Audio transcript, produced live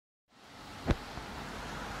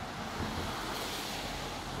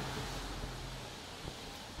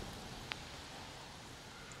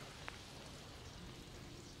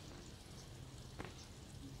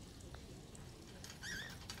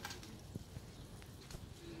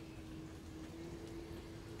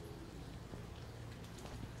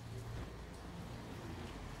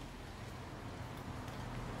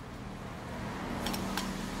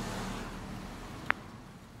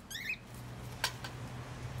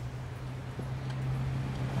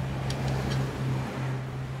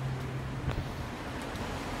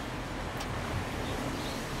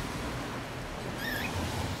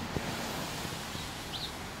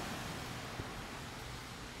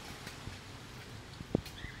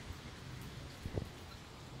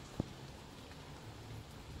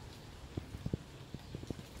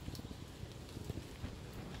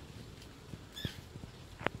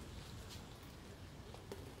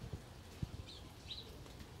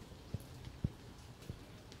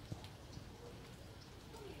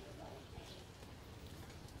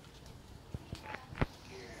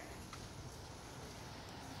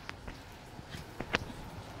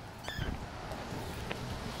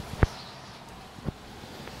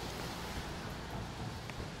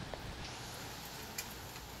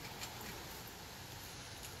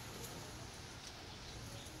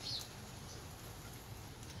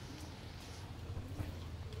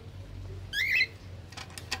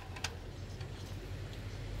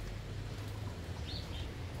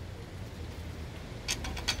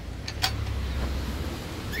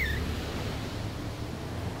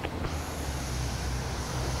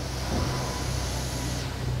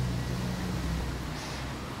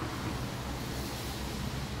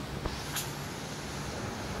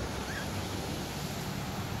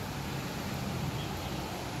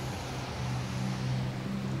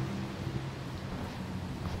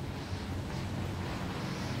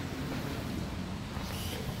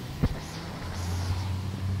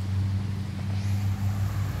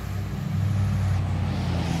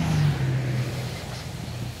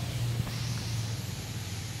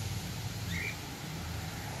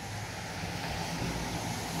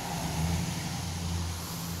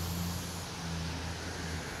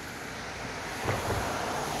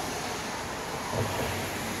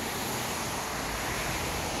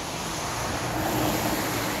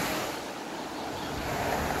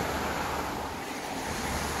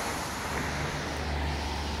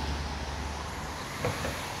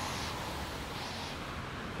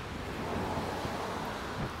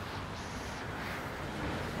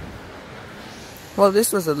Well,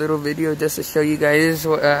 this was a little video just to show you guys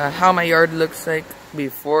how my yard looks like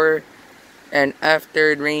before and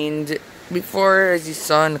after it rained. Before, as you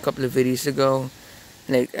saw in a couple of videos ago,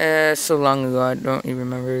 like so long ago, I don't even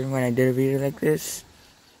remember when I did a video like this.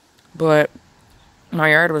 But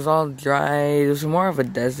my yard was all dry. It was more of a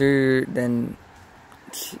desert than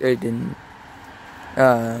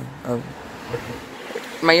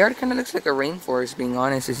my yard kind of looks like a rainforest, being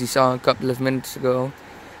honest, as you saw a couple of minutes ago.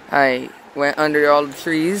 I went under all the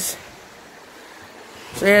trees.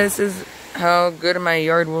 So yeah, this is how good my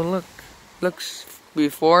yard will looks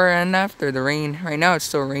before and after the rain. Right now it's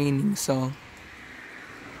still raining, so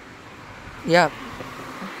yeah.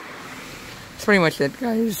 That's pretty much it,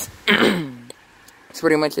 guys. That's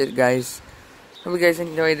pretty much it, guys. Hope you guys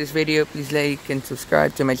enjoyed this video. Please like and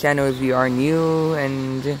subscribe to my channel if you are new.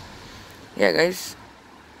 And yeah, guys,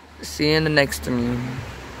 see you in the next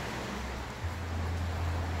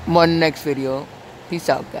next video. Peace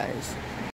out, guys.